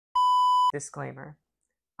Disclaimer: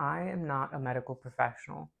 I am not a medical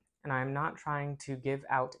professional, and I am not trying to give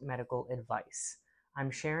out medical advice. I'm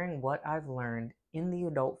sharing what I've learned in the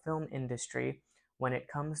adult film industry when it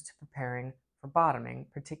comes to preparing for bottoming,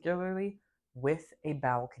 particularly with a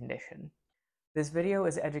bowel condition. This video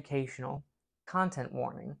is educational. Content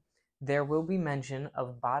warning: there will be mention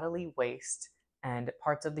of bodily waste and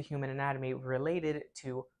parts of the human anatomy related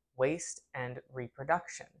to waste and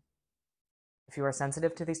reproduction. If you are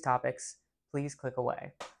sensitive to these topics, please click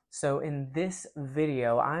away. So in this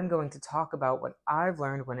video, I'm going to talk about what I've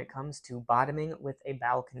learned when it comes to bottoming with a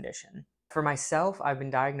bowel condition. For myself, I've been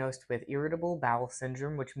diagnosed with irritable bowel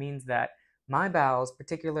syndrome, which means that my bowels,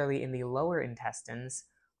 particularly in the lower intestines,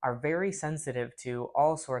 are very sensitive to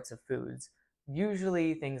all sorts of foods,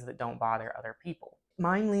 usually things that don't bother other people.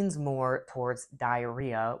 Mine leans more towards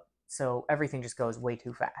diarrhea, so everything just goes way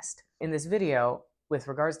too fast. In this video, with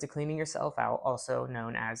regards to cleaning yourself out, also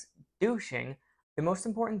known as douching, the most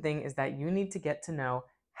important thing is that you need to get to know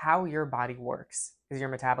how your body works. Is your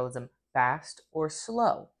metabolism fast or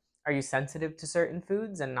slow? Are you sensitive to certain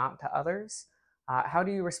foods and not to others? How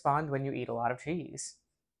do you respond when you eat a lot of cheese?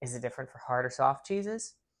 Is it different for hard or soft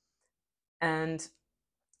cheeses? And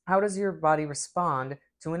how does your body respond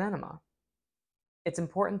to an enema? It's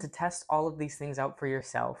important to test all of these things out for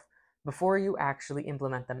yourself before you actually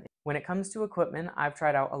implement them. When it comes to equipment, I've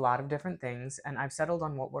tried out a lot of different things and I've settled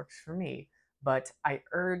on what works for me, but I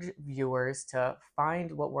urge viewers to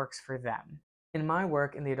find what works for them. In my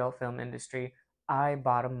work in the adult film industry, I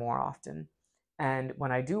bottom more often. And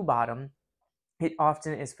when I do bottom, it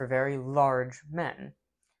often is for very large men.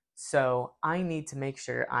 So I need to make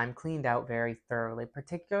sure I'm cleaned out very thoroughly,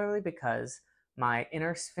 particularly because my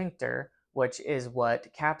inner sphincter, which is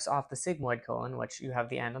what caps off the sigmoid colon, which you have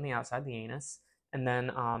the end on the outside, the anus, and then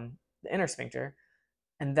the inner sphincter,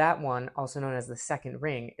 and that one, also known as the second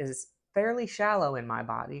ring, is fairly shallow in my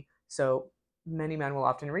body, so many men will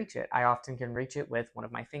often reach it. I often can reach it with one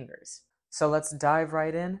of my fingers. So let's dive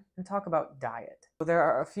right in and talk about diet. So there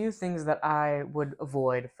are a few things that I would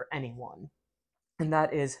avoid for anyone, and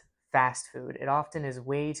that is fast food. It often is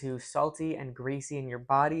way too salty and greasy, and your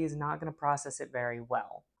body is not going to process it very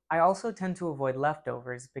well. I also tend to avoid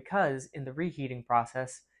leftovers because in the reheating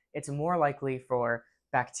process, it's more likely for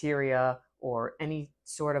bacteria or any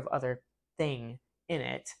sort of other thing in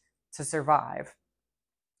it to survive,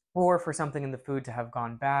 or for something in the food to have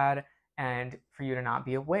gone bad and for you to not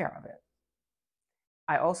be aware of it.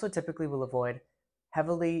 I also typically will avoid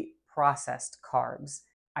heavily processed carbs.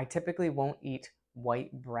 I typically won't eat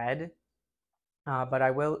white bread, but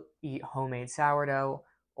I will eat homemade sourdough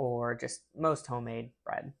or just most homemade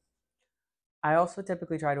bread. I also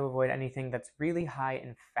typically try to avoid anything that's really high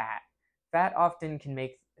in fat. Fat often can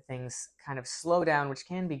make things kind of slow down, which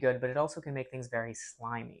can be good, but it also can make things very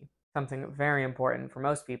slimy. Something very important for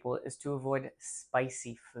most people is to avoid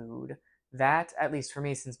spicy food. That, at least for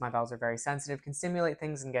me, since my bowels are very sensitive, can stimulate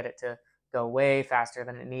things and get it to go way faster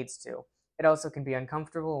than it needs to. It also can be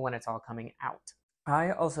uncomfortable when it's all coming out.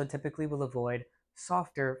 I also typically will avoid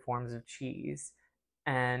softer forms of cheese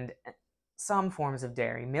and some forms of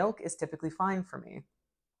dairy. Milk is typically fine for me.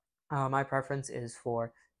 My preference is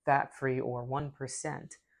for fat-free or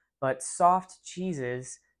 1%, but soft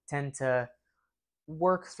cheeses tend to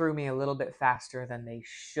work through me a little bit faster than they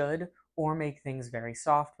should, or make things very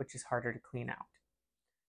soft, which is harder to clean out.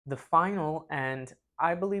 The final, and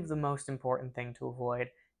I believe the most important thing to avoid,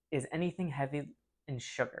 is anything heavy in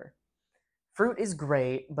sugar. Fruit is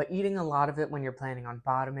great, but eating a lot of it when you're planning on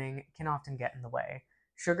bottoming can often get in the way.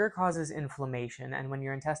 Sugar causes inflammation, and when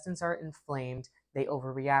your intestines are inflamed, they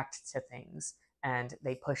overreact to things, and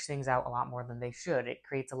they push things out a lot more than they should. It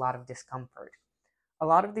creates a lot of discomfort. A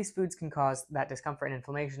lot of these foods can cause that discomfort and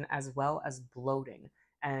inflammation as well as bloating,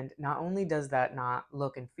 and not only does that not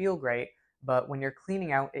look and feel great, but when you're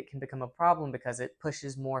cleaning out, it can become a problem because it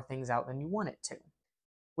pushes more things out than you want it to.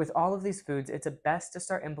 With all of these foods, it's best to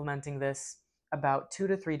start implementing this about 2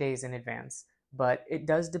 to 3 days in advance, but it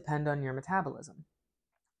does depend on your metabolism.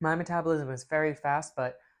 My metabolism is very fast,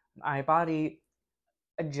 but my body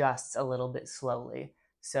adjusts a little bit slowly,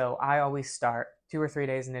 so I always start 2 or 3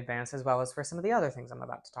 days in advance, as well as for some of the other things I'm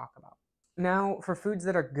about to talk about. Now, for foods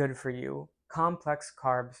that are good for you, complex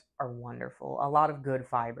carbs are wonderful. A lot of good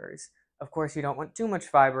fibers. Of course, you don't want too much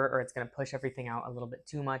fiber or it's going to push everything out a little bit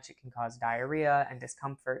too much. It can cause diarrhea and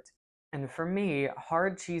discomfort. And for me,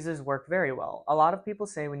 hard cheeses work very well. A lot of people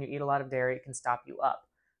say when you eat a lot of dairy, it can stop you up.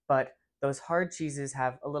 But those hard cheeses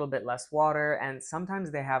have a little bit less water, and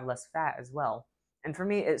sometimes they have less fat as well. And for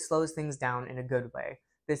me, it slows things down in a good way.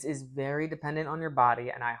 This is very dependent on your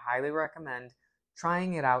body, and I highly recommend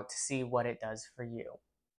trying it out to see what it does for you.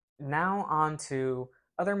 Now on to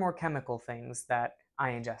other more chemical things that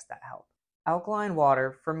I ingest that help. Alkaline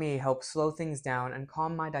water, for me, helps slow things down and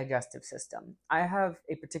calm my digestive system. I have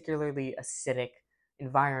a particularly acidic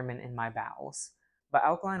environment in my bowels, but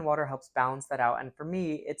alkaline water helps balance that out, and for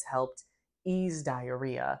me, it's helped ease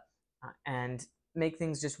diarrhea and make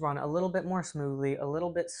things just run a little bit more smoothly, a little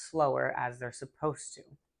bit slower as they're supposed to.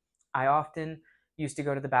 I often used to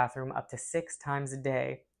go to the bathroom up to 6 times a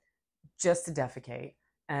day just to defecate,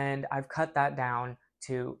 and I've cut that down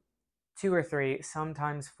to 2 or 3,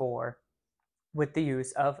 sometimes 4, with the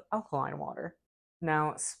use of alkaline water.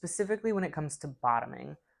 Now, specifically when it comes to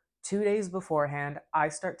bottoming, 2 days beforehand, I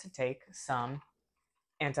start to take some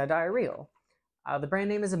antidiarrheal. The brand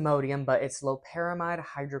name is Imodium, but it's loperamide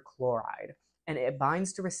hydrochloride, and it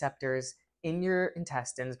binds to receptors in your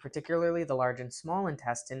intestines, particularly the large and small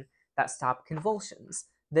intestine, that stop convulsions.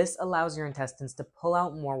 This allows your intestines to pull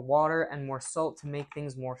out more water and more salt to make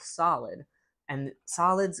things more solid, and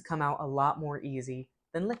solids come out a lot more easy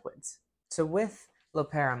than liquids. So with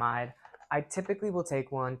loperamide, I typically will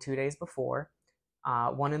take one 2 days before,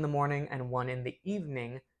 one in the morning and one in the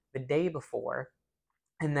evening the day before,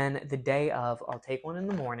 and then the day of, I'll take one in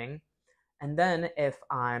the morning. And then if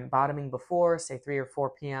I'm bottoming before, say 3 or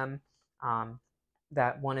 4 p.m.,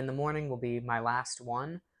 that one in the morning will be my last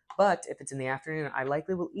one. But if it's in the afternoon, I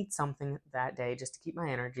likely will eat something that day just to keep my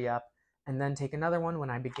energy up, and then take another one when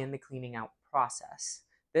I begin the cleaning out process.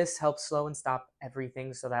 This helps slow and stop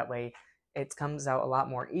everything so that way it comes out a lot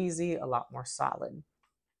more easy, a lot more solid.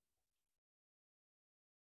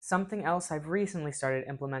 Something else I've recently started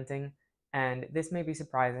implementing, and this may be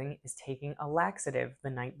surprising, is taking a laxative the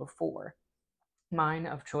night before. Mine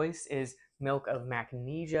of choice is milk of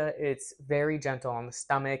magnesia. It's very gentle on the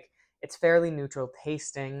stomach. It's fairly neutral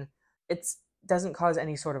tasting. It doesn't cause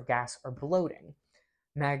any sort of gas or bloating.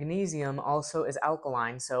 Magnesium also is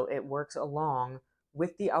alkaline, so it works along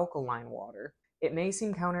with the alkaline water. It may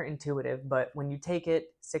seem counterintuitive, but when you take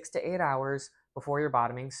it 6 to 8 hours before you're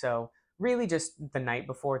bottoming, so really just the night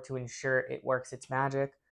before to ensure it works its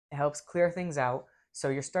magic, it helps clear things out, so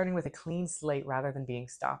you're starting with a clean slate rather than being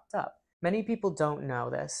stopped up. Many people don't know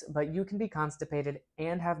this, but you can be constipated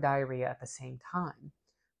and have diarrhea at the same time.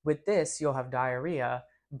 With this, you'll have diarrhea,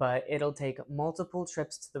 but it'll take multiple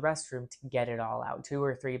trips to the restroom to get it all out, 2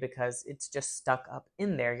 or 3, because it's just stuck up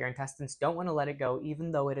in there. Your intestines don't want to let it go,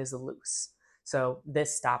 even though it is loose. So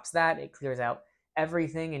this stops that, it clears out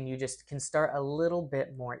everything, and you just can start a little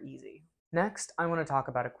bit more easy. Next, I want to talk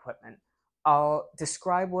about equipment. I'll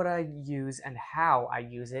describe what I use and how I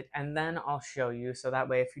use it, and then I'll show you, so that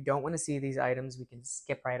way if you don't want to see these items, we can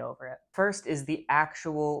skip right over it. First is the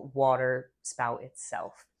actual water spout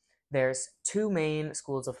itself. There's 2 main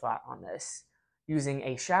schools of thought on this. Using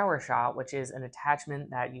a shower shot, which is an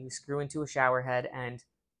attachment that you screw into a shower head and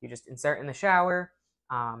you just insert in the shower,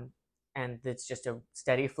 and it's just a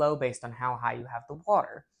steady flow based on how high you have the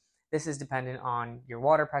water. This is dependent on your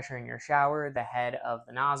water pressure in your shower, the head of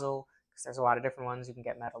the nozzle, because there's a lot of different ones. You can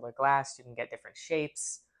get metal or glass, you can get different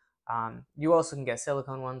shapes. You also can get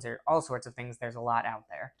silicone ones, or all sorts of things. There's a lot out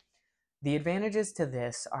there. The advantages to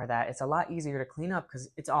this are that it's a lot easier to clean up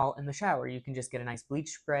because it's all in the shower. You can just get a nice bleach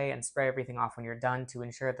spray and spray everything off when you're done to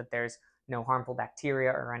ensure that there's no harmful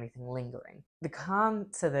bacteria or anything lingering. The con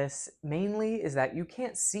to this mainly is that you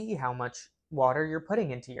can't see how much water you're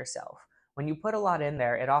putting into yourself. When you put a lot in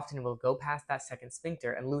there, it often will go past that second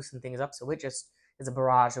sphincter and loosen things up, so it just is a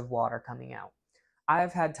barrage of water coming out.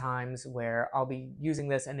 I've had times where I'll be using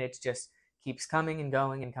this and it just keeps coming and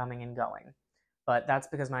going and coming and going. But that's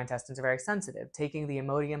because my intestines are very sensitive. Taking the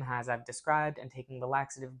Imodium, as I've described, and taking the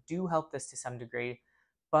laxative do help this to some degree,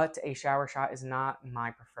 but a shower shot is not my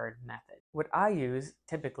preferred method. What I use,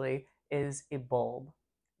 typically, is a bulb.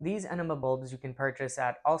 These enema bulbs you can purchase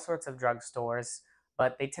at all sorts of drugstores,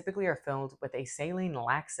 but they typically are filled with a saline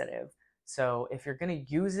laxative. So if you're going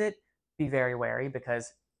to use it, be very wary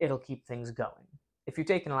because it'll keep things going. If you've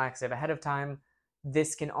taken a laxative ahead of time,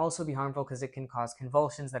 this can also be harmful because it can cause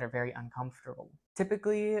convulsions that are very uncomfortable.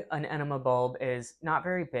 Typically, an enema bulb is not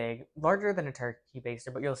very big, larger than a turkey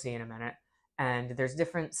baster, but you'll see in a minute. And there's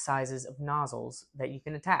different sizes of nozzles that you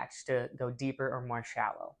can attach to go deeper or more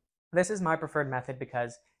shallow. This is my preferred method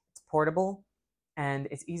because it's portable and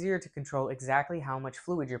it's easier to control exactly how much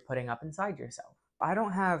fluid you're putting up inside yourself. I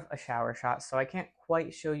don't have a shower shot, so I can't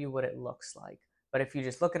quite show you what it looks like, but if you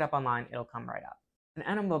just look it up online, it'll come right up. An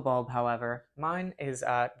enema bulb, however, mine is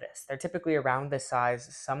this. They're typically around this size.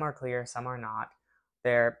 Some are clear, some are not.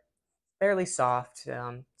 They're fairly soft,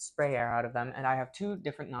 spray air out of them, and I have 2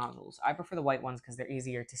 different nozzles. I prefer the white ones because they're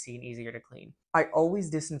easier to see and easier to clean. I always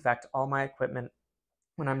disinfect all my equipment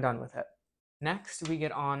when I'm done with it. Next, we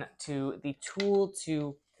get on to the tool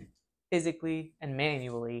to physically and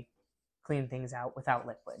manually clean things out without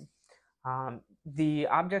liquid. The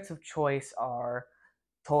objects of choice are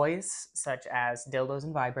toys such as dildos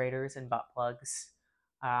and vibrators and butt plugs.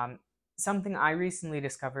 Um, Something I recently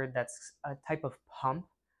discovered that's a type of pump,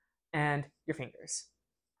 and your fingers.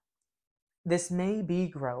 This may be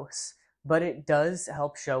gross, but it does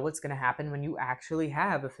help show what's going to happen when you actually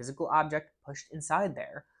have a physical object pushed inside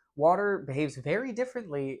there. Water behaves very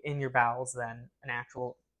differently in your bowels than an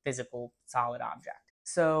actual physical solid object.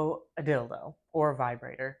 So, a dildo or a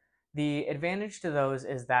vibrator. The advantage to those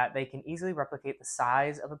is that they can easily replicate the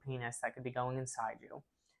size of a penis that could be going inside you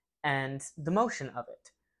and the motion of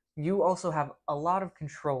it. You also have a lot of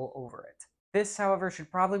control over it. This, however,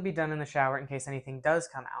 should probably be done in the shower in case anything does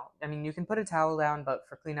come out. I mean, you can put a towel down, but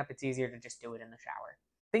for cleanup, it's easier to just do it in the shower.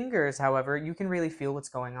 Fingers, however, you can really feel what's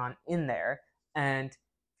going on in there, and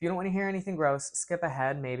if you don't want to hear anything gross, skip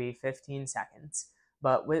ahead maybe 15 seconds.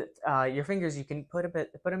 But with your fingers, you can put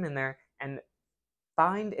them in there and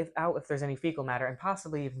find if there's any fecal matter, and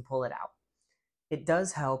possibly even pull it out. It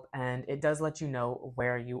does help, and it does let you know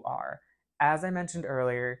where you are. As I mentioned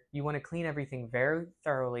earlier, you want to clean everything very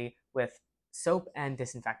thoroughly with soap and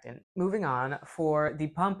disinfectant. Moving on, for the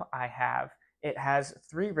pump I have, it has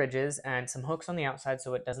 3 ridges and some hooks on the outside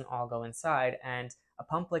so it doesn't all go inside, and a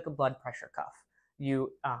pump like a blood pressure cuff.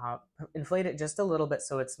 You inflate it just a little bit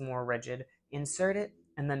so it's more rigid, insert it,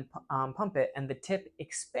 and then pump it, and the tip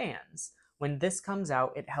expands. When this comes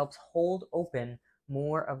out, it helps hold open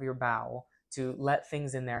more of your bowel to let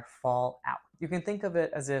things in there fall out. You can think of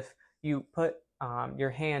it as if you put your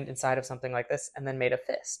hand inside of something like this and then made a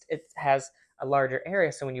fist. It has a larger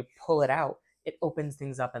area, so when you pull it out, it opens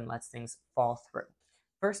things up and lets things fall through.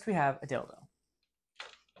 First, we have a dildo.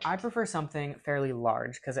 I prefer something fairly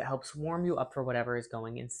large because it helps warm you up for whatever is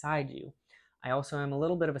going inside you. I also am a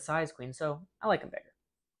little bit of a size queen, so I like them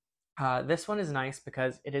bigger. This one is nice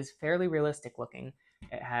because it is fairly realistic looking.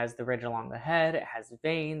 It has the ridge along the head, it has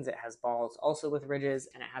veins, it has balls also with ridges,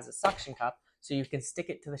 and it has a suction cup so you can stick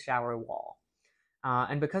it to the shower wall.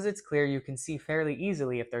 And because it's clear, you can see fairly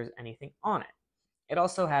easily if there's anything on it. It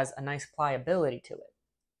also has a nice pliability to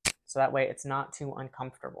it, so that way it's not too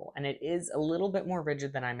uncomfortable. And it is a little bit more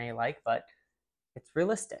rigid than I may like, but it's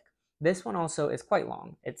realistic. This one also is quite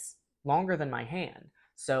long. It's longer than my hand,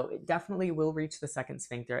 so it definitely will reach the second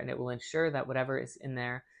sphincter, and it will ensure that whatever is in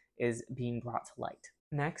there is being brought to light.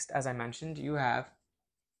 Next, as I mentioned, you have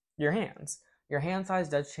your hands. Your hand size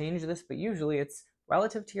does change this, but usually it's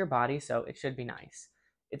relative to your body, so it should be nice.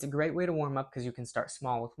 It's a great way to warm up because you can start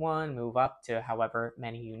small with one, move up to however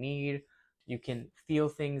many you need. You can feel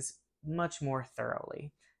things much more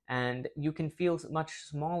thoroughly, and you can feel much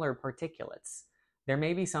smaller particulates. There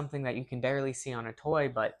may be something that you can barely see on a toy,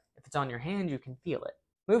 but if it's on your hand, you can feel it.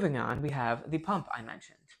 Moving on, we have the pump I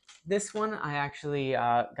mentioned. This one I actually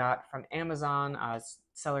got from Amazon. A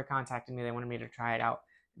seller contacted me, they wanted me to try it out.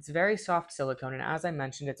 It's very soft silicone, and as I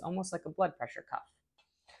mentioned, it's almost like a blood pressure cuff.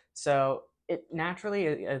 So it naturally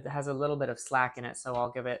it has a little bit of slack in it, so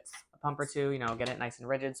I'll give it a pump or two, get it nice and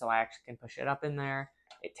rigid so I actually can push it up in there.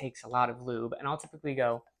 It takes a lot of lube, and I'll typically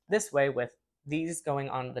go this way with these going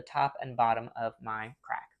on the top and bottom of my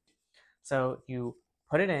crack. So you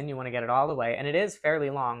put it in, you want to get it all the way, and it is fairly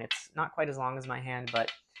long. It's not quite as long as my hand,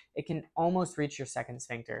 but it can almost reach your second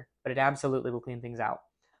sphincter, but it absolutely will clean things out.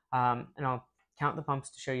 And I'll count the pumps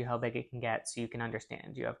to show you how big it can get so you can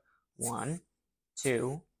understand. You have 1,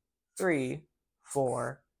 2, 3,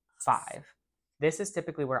 4, 5. This is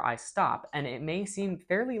typically where I stop, and it may seem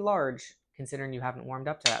fairly large considering you haven't warmed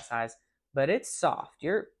up to that size, but it's soft.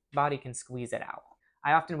 Your body can squeeze it out.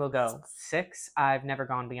 I often will go 6. I've never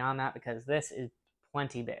gone beyond that because this is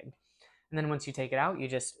plenty big. And then once you take it out, you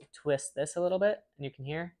just twist this a little bit, and you can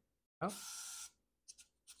hear, oh,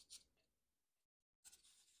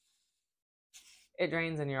 it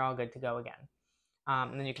drains and you're all good to go again.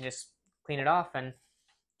 And then you can just clean it off and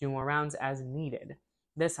do more rounds as needed.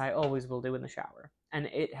 This I always will do in the shower, and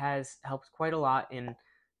it has helped quite a lot in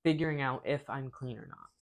figuring out if I'm clean or not.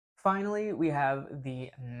 Finally, we have the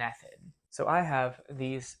method. So I have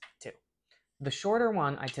these 2. The shorter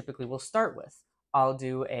one I typically will start with. I'll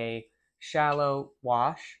do a shallow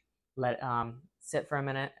wash, let sit for a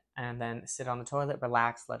minute, and then sit on the toilet,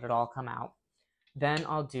 relax, let it all come out. Then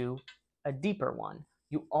I'll do a deeper one.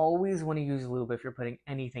 You always want to use lube if you're putting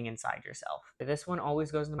anything inside yourself. This one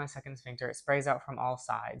always goes into my second sphincter. It sprays out from all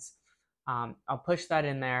sides. I'll push that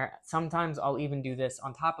in there. Sometimes I'll even do this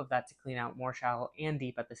on top of that to clean out more shallow and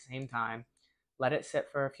deep at the same time. Let it sit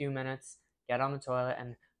for a few minutes, get on the toilet,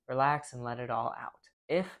 and relax and let it all out.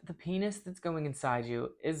 If the penis that's going inside you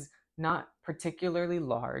is not particularly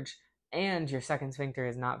large, and your second sphincter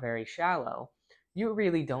is not very shallow, you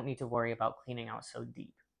really don't need to worry about cleaning out so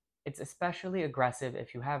deep. It's especially aggressive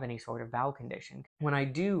if you have any sort of bowel condition. When I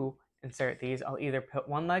do insert these, I'll either put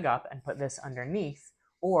one leg up and put this underneath,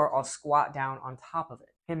 or I'll squat down on top of it.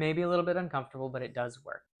 It may be a little bit uncomfortable, but it does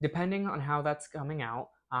work. Depending on how that's coming out,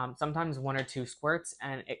 sometimes one or two squirts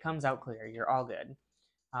and it comes out clear. You're all good.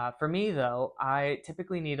 For me, though, I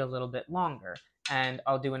typically need a little bit longer, and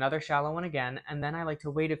I'll do another shallow one again, and then I like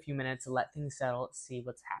to wait a few minutes to let things settle, see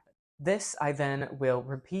what's happened. This I then will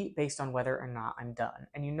repeat based on whether or not I'm done.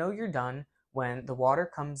 And you know you're done when the water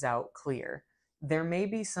comes out clear. There may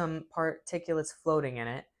be some particulates floating in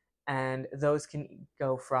it, and those can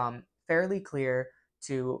go from fairly clear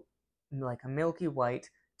to like a milky white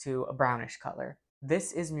to a brownish color.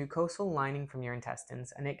 This is mucosal lining from your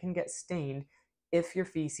intestines, and it can get stained if your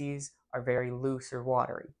feces are very loose or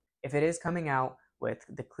watery. If it is coming out with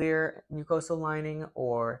the clear mucosal lining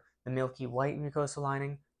or the milky white mucosal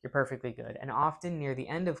lining, you're perfectly good. And often near the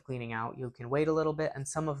end of cleaning out, you can wait a little bit and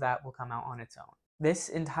some of that will come out on its own. This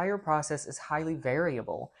entire process is highly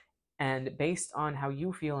variable and based on how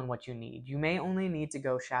you feel and what you need. You may only need to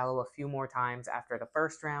go shallow a few more times after the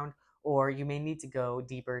first round, or you may need to go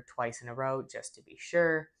deeper twice in a row just to be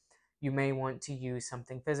sure. You may want to use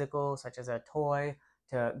something physical, such as a toy,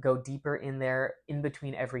 to go deeper in there in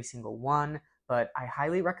between every single one, but I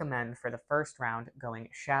highly recommend for the first round going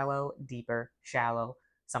shallow, deeper, shallow,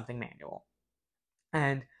 something manual.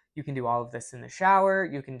 And you can do all of this in the shower.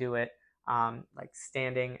 You can do it like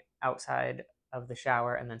standing outside of the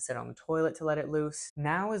shower and then sit on the toilet to let it loose.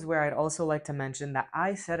 Now is where I'd also like to mention that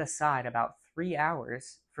I set aside about 3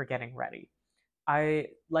 hours for getting ready. I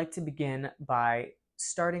like to begin by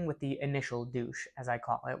starting with the initial douche, as I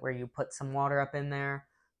call it, where you put some water up in there,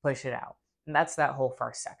 push it out. And that's that whole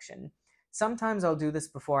first section. Sometimes I'll do this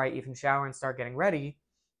before I even shower and start getting ready,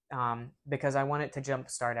 because I want it to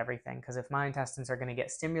jumpstart everything. Because if my intestines are going to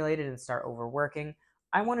get stimulated and start overworking,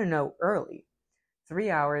 I want to know early. 3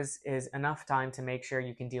 hours is enough time to make sure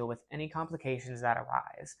you can deal with any complications that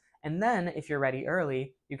arise. And then, if you're ready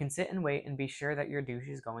early, you can sit and wait and be sure that your douche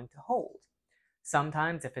is going to hold.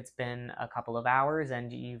 Sometimes, if it's been a couple of hours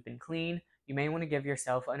and you've been clean, you may want to give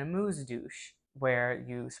yourself an amuse douche, where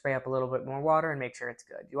you spray up a little bit more water and make sure it's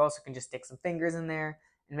good. You also can just stick some fingers in there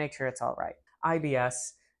and make sure it's all right.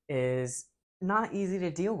 IBS is not easy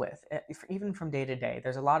to deal with, even from day to day.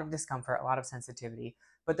 There's a lot of discomfort, a lot of sensitivity,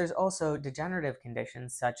 but there's also degenerative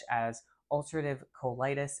conditions such as ulcerative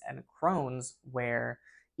colitis and Crohn's, where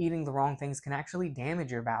eating the wrong things can actually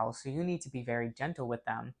damage your bowels, so you need to be very gentle with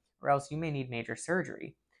them, or else you may need major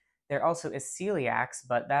surgery. There also is celiacs,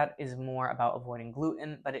 but that is more about avoiding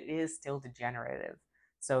gluten, but it is still degenerative.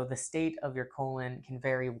 So the state of your colon can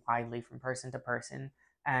vary widely from person to person,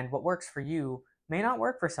 and what works for you may not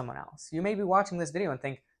work for someone else. You may be watching this video and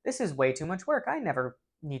think, this is way too much work. I never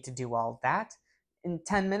need to do all that. In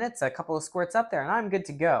 10 minutes, a couple of squirts up there, and I'm good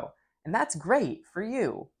to go. And that's great for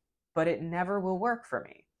you, but it never will work for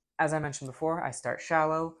me. As I mentioned before, I start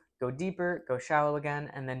shallow, go deeper, go shallow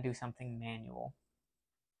again, and then do something manual,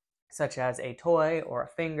 such as a toy or a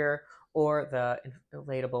finger or the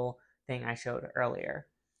inflatable thing I showed earlier.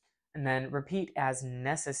 And then repeat as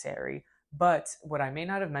necessary. But what I may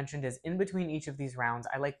not have mentioned is in between each of these rounds,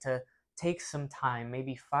 I like to take some time,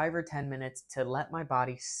 maybe 5 or 10 minutes, to let my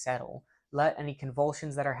body settle, let any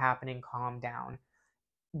convulsions that are happening calm down.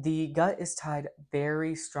 The gut is tied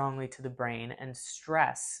very strongly to the brain, and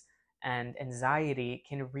stress and anxiety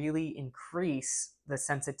can really increase the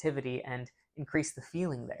sensitivity and increase the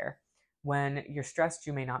feeling there. When you're stressed,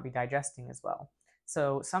 you may not be digesting as well.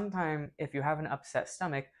 So sometime, if you have an upset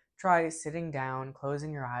stomach, try sitting down,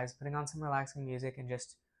 closing your eyes, putting on some relaxing music, and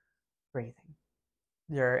just breathing.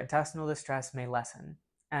 Your intestinal distress may lessen,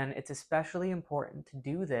 and it's especially important to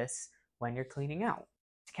do this when you're cleaning out.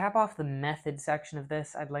 To cap off the method section of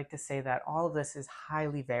this, I'd like to say that all of this is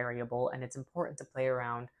highly variable, and it's important to play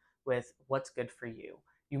around with what's good for you.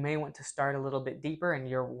 You may want to start a little bit deeper and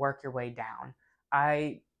work your way down.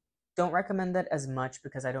 I don't recommend that as much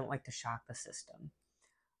because I don't like to shock the system.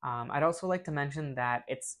 I'd also like to mention that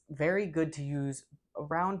it's very good to use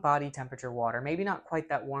around body temperature water, maybe not quite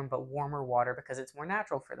that warm, but warmer water because it's more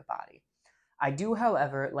natural for the body. I do,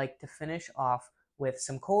 however, like to finish off with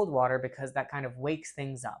some cold water because that kind of wakes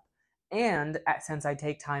things up. And since I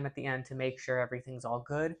take time at the end to make sure everything's all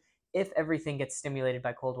good, if everything gets stimulated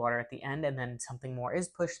by cold water at the end and then something more is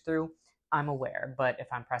pushed through, I'm aware. But if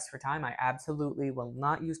I'm pressed for time, I absolutely will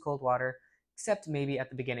not use cold water, except maybe at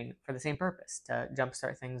the beginning for the same purpose, to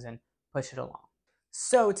jumpstart things and push it along.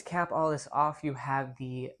 So to cap all this off, you have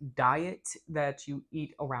the diet that you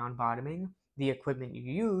eat around bottoming, the equipment you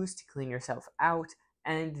use to clean yourself out,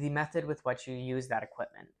 and the method with which you use that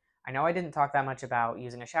equipment. I know I didn't talk that much about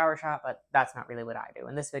using a shower shot, but that's not really what I do.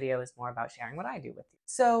 And this video is more about sharing what I do with you.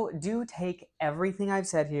 So do take everything I've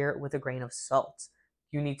said here with a grain of salt.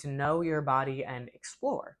 You need to know your body and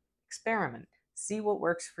explore, experiment, see what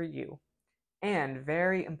works for you. And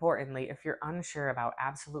very importantly, if you're unsure about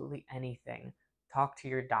absolutely anything, talk to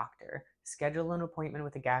your doctor. Schedule an appointment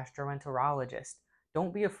with a gastroenterologist.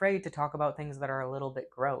 Don't be afraid to talk about things that are a little bit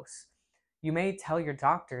gross. You may tell your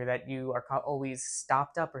doctor that you are always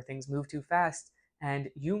stopped up or things move too fast, and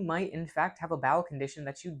you might in fact have a bowel condition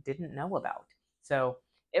that you didn't know about. So,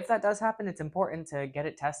 if that does happen, it's important to get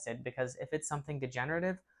it tested because if it's something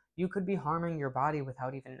degenerative, you could be harming your body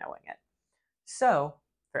without even knowing it. So,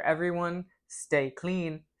 for everyone, stay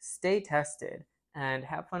clean, stay tested, and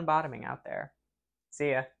have fun bottoming out there.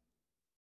 See ya.